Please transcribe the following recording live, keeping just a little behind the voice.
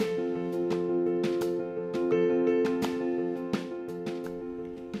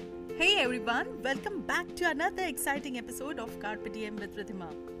everyone, welcome back to another exciting episode of Carpe Diem with Ridhima.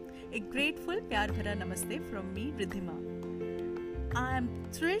 A grateful pyar bhara namaste from me, Ridhima. I am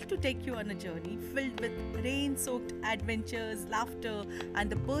thrilled to take you on a journey filled with rain-soaked adventures, laughter,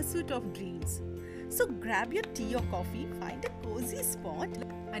 and the pursuit of dreams. So grab your tea or coffee, find a cozy spot,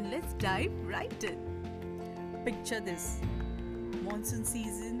 and let's dive right in. Picture this: monsoon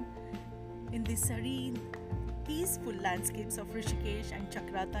season in the serene, peaceful landscapes of Rishikesh and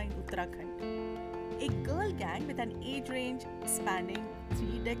Chakrata in Uttarakhand. A girl gang with an age range spanning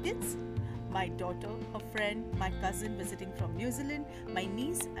 3 decades. My daughter, her friend, my cousin visiting from New Zealand, my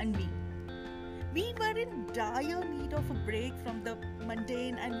niece and me. We were in dire need of a break from the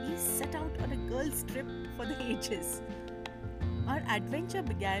mundane and we set out on a girls' trip for the ages. Our adventure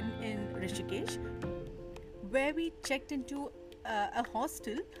began in Rishikesh, where we checked into a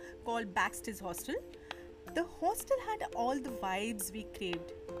hostel called Baxter's Hostel. The hostel had all the vibes we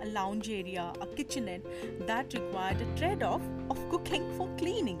craved: a lounge area, a kitchenette that required a trade-off of cooking for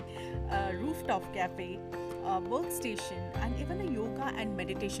cleaning, a rooftop cafe, a workstation, and even a yoga and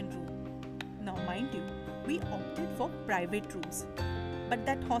meditation room. Now, mind you, we opted for private rooms. But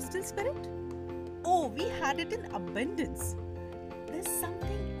that hostel spirit? Oh, we had it in abundance. There's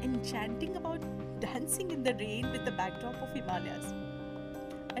something enchanting about dancing in the rain with the backdrop of Himalayas.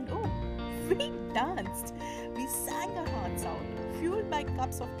 And oh, we danced. We sang our hearts out, fueled by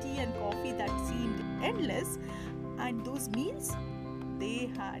cups of tea and coffee that seemed endless. And those meals, they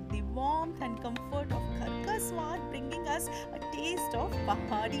had the warmth and comfort of Ghar ka Swad, bringing us a taste of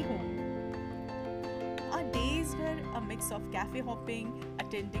Pahadi home. Our days were a mix of cafe hopping,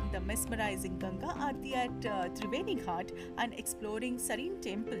 attending the mesmerizing Ganga Aarti at Triveni Ghat, and exploring serene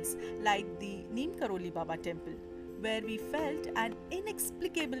temples like the Neem Karoli Baba temple, where we felt an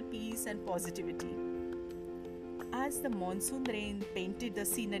inexplicable peace and positivity. As the monsoon rain painted the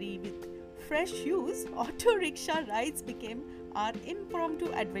scenery with fresh hues, auto rickshaw rides became our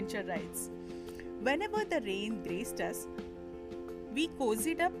impromptu adventure rides. Whenever the rain graced us, we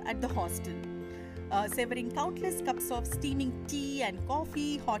cozied up at the hostel, savoring countless cups of steaming tea and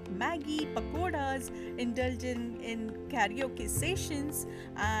coffee, hot Maggi, pakoras, indulging in karaoke sessions,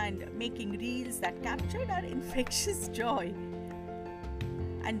 and making reels that captured our infectious joy.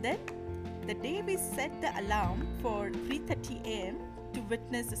 And then, the day we set the alarm for 3:30 a.m. to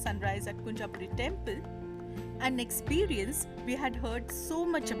witness the sunrise at Kunjapuri temple, an experience we had heard so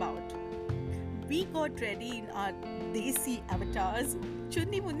much about. We got ready in our desi avatars,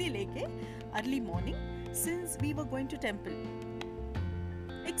 chunni munni leke, early morning, since we were going to temple.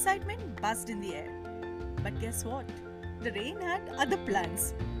 Excitement buzzed in the air. But guess what? The rain had other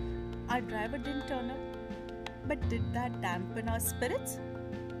plans. Our driver didn't turn up. But did that dampen our spirits?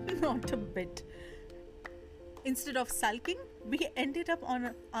 Not a bit. Instead of sulking, we ended up on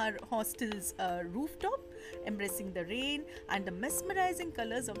our hostel's rooftop, embracing the rain and the mesmerizing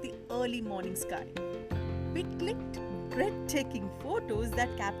colors of the early morning sky. We clicked breathtaking photos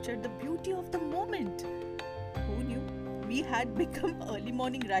that captured the beauty of the moment. Who knew we had become early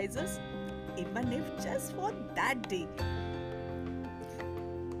morning risers, even if just for that day?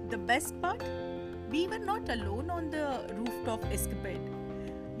 The best part? We were not alone on the rooftop escapade.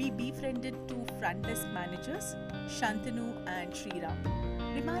 We befriended 2 front desk managers, Shantanu and Sriram,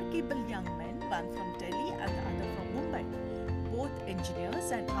 remarkable young men, one from Delhi and the other from Mumbai, both engineers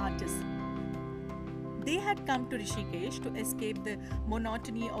and artists. They had come to Rishikesh to escape the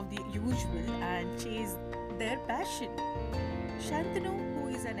monotony of the usual and chase their passion. Shantanu, who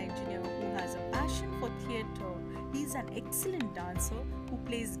is an engineer who has a passion for theatre, he is an excellent dancer who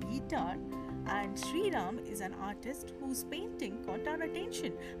plays guitar, and Sriram is an artist whose painting caught our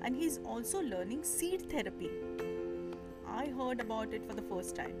attention, and he is also learning seed therapy. I heard about it for the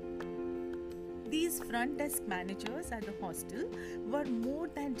first time. These front desk managers at the hostel were more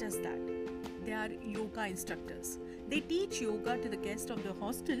than just that. They are yoga instructors. They teach yoga to the guests of the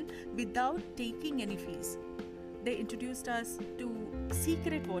hostel without taking any fees. They introduced us to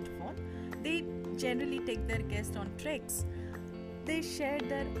Secret Waterfall. They generally take their guests on treks. They shared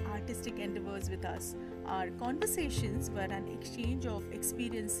their artistic endeavors with us. Our conversations were an exchange of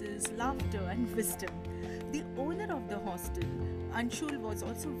experiences, laughter, and wisdom. The owner of the hostel, Anshul, was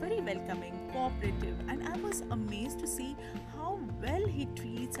also very welcoming, cooperative, and I was amazed to see how well he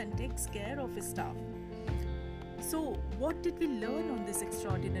treats and takes care of his staff. So, what did we learn on this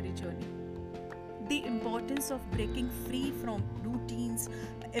extraordinary journey? The importance of breaking free from routines,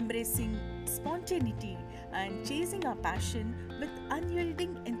 embracing spontaneity, and chasing our passion with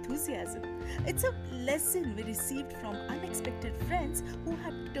unyielding enthusiasm. It's a lesson we received from unexpected friends who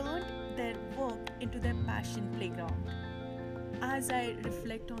had turned their work into their passion playground. As I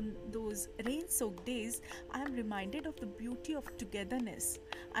reflect on those rain soaked days, I am reminded of the beauty of togetherness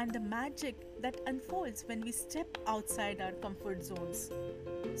and the magic that unfolds when we step outside our comfort zones.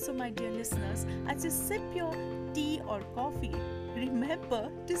 So, my dear listeners, as you sip your tea or coffee,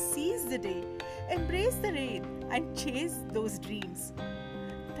 remember to seize the day, embrace the rain, and chase those dreams.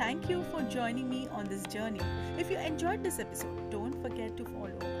 Thank you for joining me on this journey. If you enjoyed this episode, don't forget to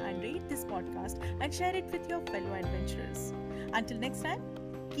follow and rate this podcast and share it with your fellow adventurers. Until next time,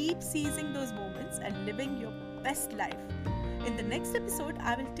 keep seizing those moments and living your best life. In the next episode,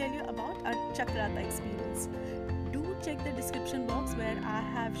 I will tell you about our Chakrata experience. Do check the description box where I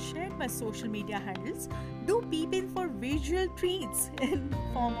have shared my social media handles. Do peep in for visual treats in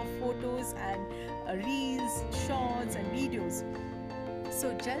form of photos and reels, shorts and videos.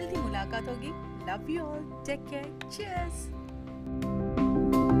 So, jaldi mulaqat hogi. Love you all. Take care. Cheers.